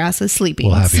 Their grass is sleeping.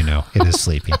 We'll have you know, it is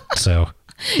sleeping. So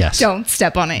yes, don't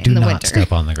step on it in the winter. Do not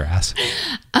step on the grass.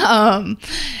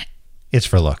 It's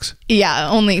for looks. Yeah,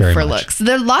 only Very for much. looks.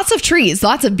 There are lots of trees,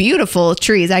 lots of beautiful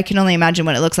trees. I can only imagine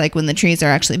what it looks like when the trees are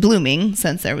actually blooming,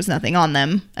 since there was nothing on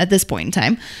them at this point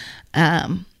in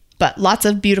time. But lots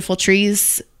of beautiful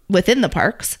trees within the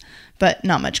parks, but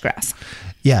not much grass.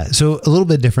 Yeah, so a little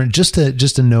bit different, just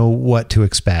to know what to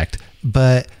expect,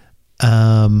 but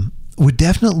would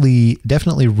definitely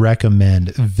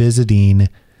recommend visiting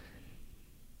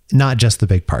not just the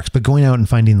big parks, but going out and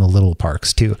finding the little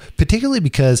parks too. Particularly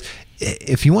because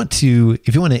if you want to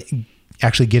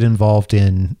actually get involved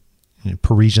in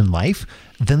Parisian life,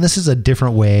 then this is a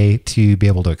different way to be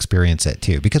able to experience it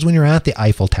too. Because when you're at the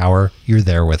Eiffel Tower, you're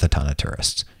there with a ton of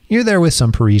tourists. You're there with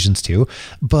some Parisians too,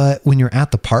 but when you're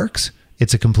at the parks,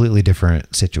 it's a completely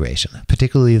different situation,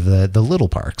 particularly the little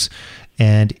parks.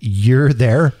 And you're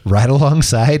there right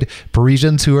alongside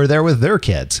Parisians who are there with their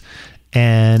kids.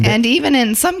 And even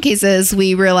in some cases,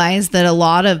 we realize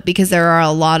that because there are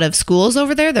a lot of schools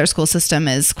over there, their school system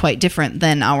is quite different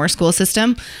than our school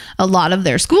system. A lot of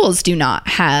their schools do not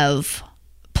have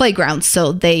playgrounds,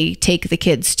 so they take the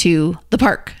kids to the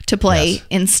park to play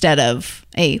instead of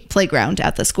a playground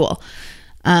at the school.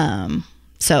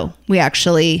 So we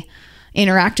actually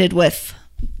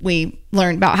we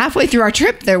learned about halfway through our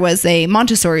trip, there was a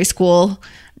Montessori school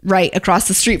right across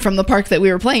the street from the park that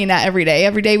we were playing at every day.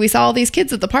 Every day we saw all these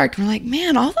kids at the park. And we're like,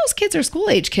 man, all those kids are school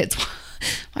age kids.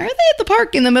 Why are they at the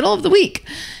park in the middle of the week?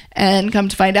 And come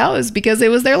to find out, it was because it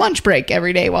was their lunch break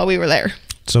every day while we were there.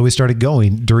 So we started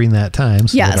going during that time.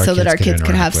 So that our kids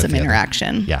could have some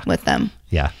interaction with them.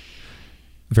 Yeah.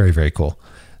 Very, very cool.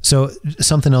 So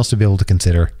something else to be able to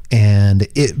consider, and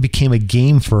it became a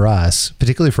game for us,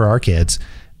 particularly for our kids,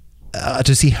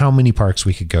 to see how many parks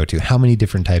we could go to, how many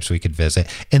different types we could visit.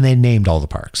 And they named all the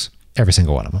parks, every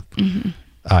single one of them. Mm-hmm.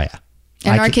 Oh yeah.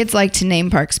 And our kids like to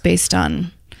name parks based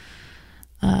on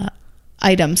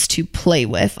items to play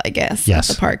with, I guess. Yes.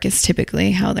 The park is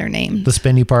typically how they're named. The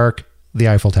Spinny Park, the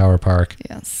Eiffel Tower Park.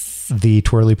 Yes. The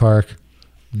Twirly Park,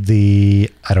 I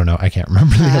don't know, I can't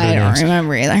remember the other names. I don't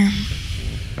remember either.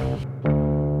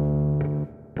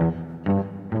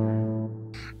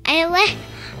 I like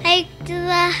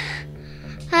the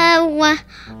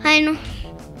one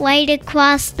right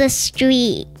across the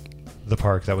street. The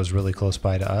park that was really close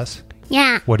by to us?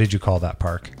 Yeah. What did you call that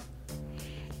park?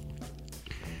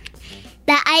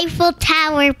 The Eiffel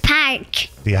Tower Park.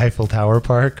 The Eiffel Tower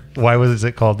Park? Why was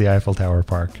it called the Eiffel Tower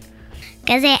Park?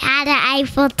 Because it had an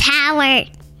Eiffel Tower.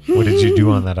 What did you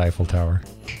do on that Eiffel Tower?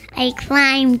 I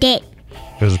climbed it.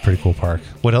 It was a pretty cool park.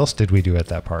 What else did we do at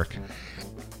that park?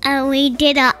 We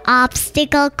did an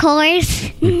obstacle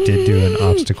course. We did do an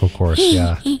obstacle course,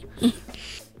 yeah.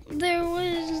 There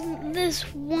was this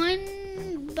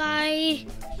one by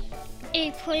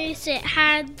a place, it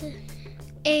had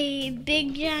a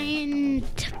big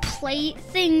giant plate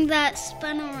thing that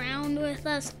spun around with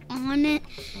us on it,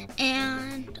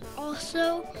 and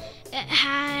also it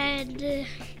had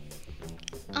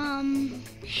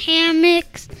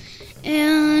hammocks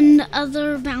and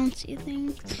other bouncy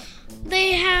things.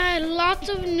 They had lots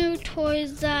of new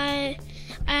toys that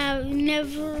I've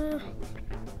never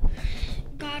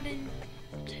gotten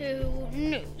to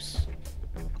use.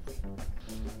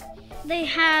 They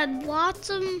had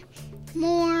lots of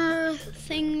more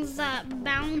things that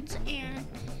bounce and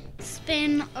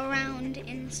spin around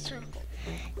in circles.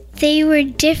 They were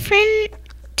different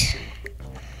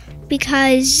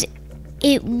because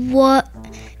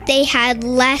they had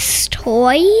less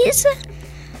toys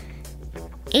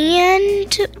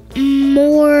and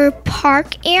more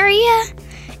park area,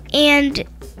 and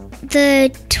the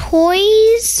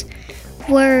toys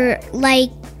were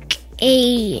like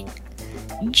a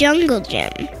jungle gym.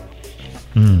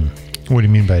 What do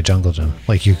you mean by a jungle gym?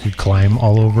 Like you could climb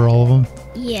all over all of them?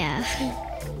 Yeah.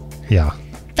 Yeah.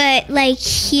 But like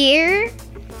here,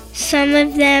 some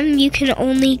of them you can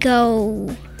only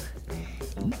go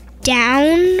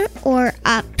down or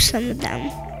up, some of them.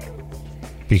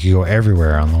 You could go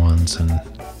everywhere on the ones in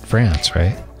France,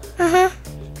 right? Uh-huh.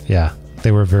 Yeah.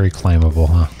 They were very climbable,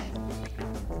 huh?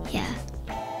 Yeah.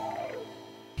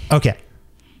 Okay.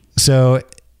 So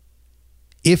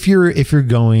if you're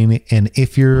going and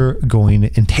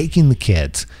taking the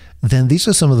kids, then these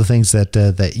are some of the things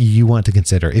that you want to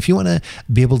consider. If you want to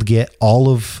be able to get all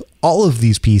of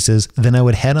these pieces, then I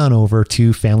would head on over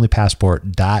to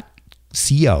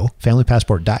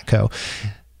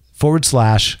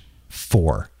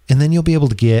familypassport.co/4, and then you'll be able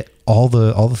to get all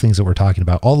the things that we're talking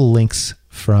about, all the links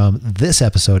from this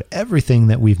episode, everything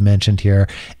that we've mentioned here,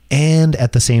 and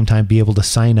at the same time be able to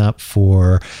sign up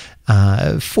for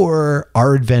our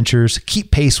adventures, keep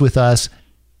pace with us,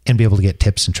 and be able to get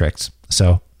tips and tricks.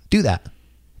 So do that.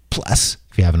 Plus,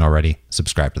 if you haven't already,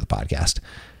 subscribe to the podcast.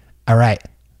 All right.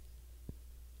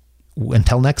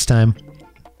 Until next time.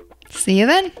 See you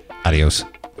then. Adios.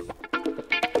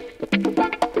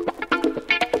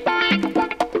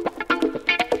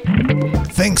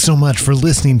 Thanks so much for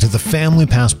listening to the Family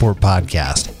Passport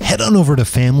podcast. Head on over to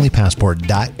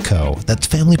familypassport.co. That's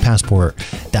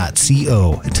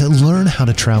familypassport.co to learn how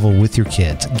to travel with your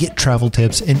kids, get travel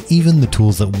tips, and even the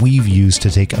tools that we've used to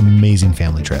take amazing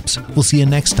family trips. We'll see you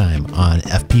next time on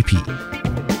FPP.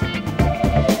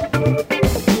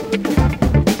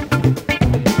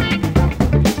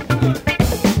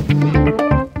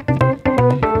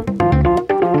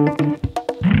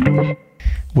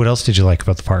 What else did you like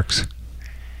about the parks?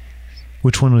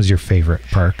 Which one was your favorite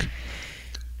park?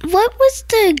 What was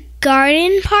the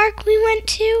garden park we went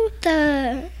to?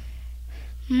 The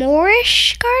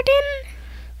Moorish garden?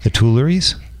 The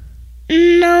Tuileries?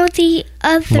 No, the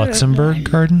other Luxembourg one.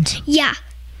 Gardens? Yeah.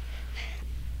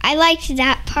 I liked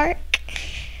that park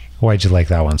Why'd you like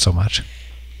that one so much?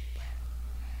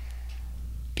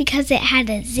 because it had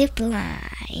a zip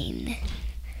line.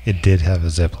 It did have a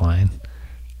zip line.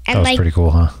 That And was pretty cool,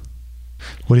 huh?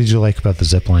 What did you like about the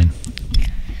zip line?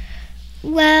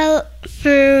 well,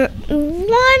 for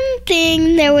one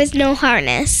thing, there was no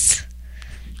harness.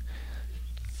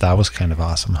 That was kind of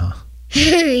awesome, huh?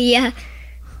 Yeah.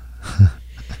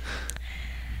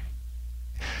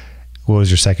 What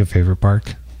was your second favorite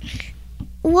park?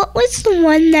 What was the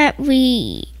one that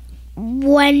we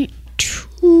went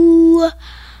to?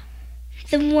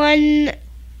 The one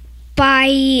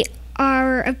by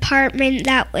our apartment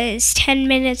that was 10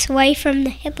 minutes away from the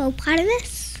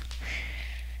hippopotamus?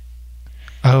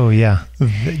 Oh, yeah.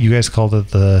 You guys called it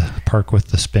the park with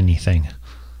the spinny thing.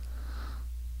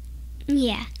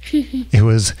 Yeah. It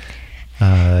was...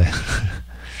 Why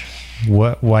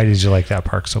did you like that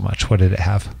park so much? What did it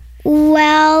have?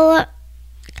 Well,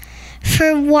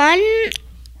 for one,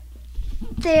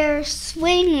 their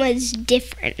swing was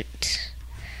different.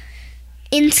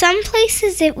 In some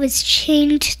places, it was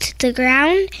chained to the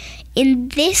ground. In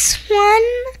this one,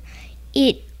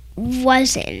 it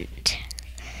wasn't.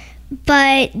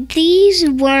 But these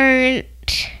weren't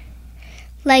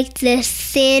like the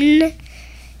thin,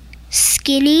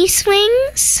 skinny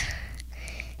swings.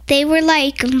 They were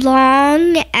like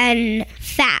long and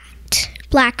fat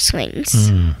black swings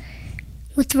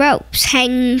with ropes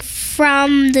hanging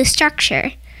from the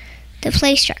structure, the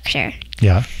play structure.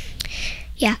 Yeah.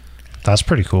 Yeah. That's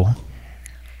pretty cool.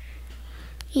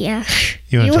 Yeah.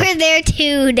 You You went to- were there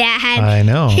too, Dad. I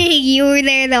know. You were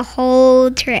there the whole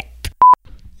trip.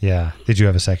 Yeah. Did you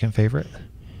have a second favorite?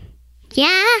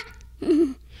 Yeah.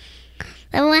 The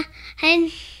one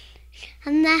and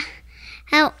the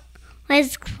house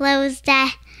was closed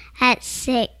at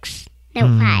 6. No,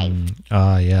 5.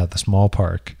 Yeah, the small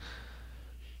park.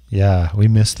 Yeah, we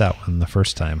missed that one the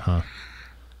first time, huh?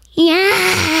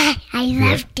 Yeah. I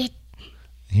loved it.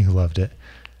 You loved it.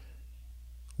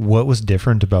 What was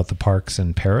different about the parks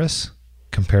in Paris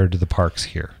compared to the parks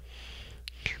here?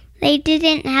 They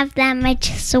didn't have that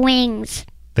much swings.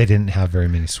 They didn't have very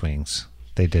many swings.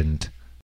 They didn't.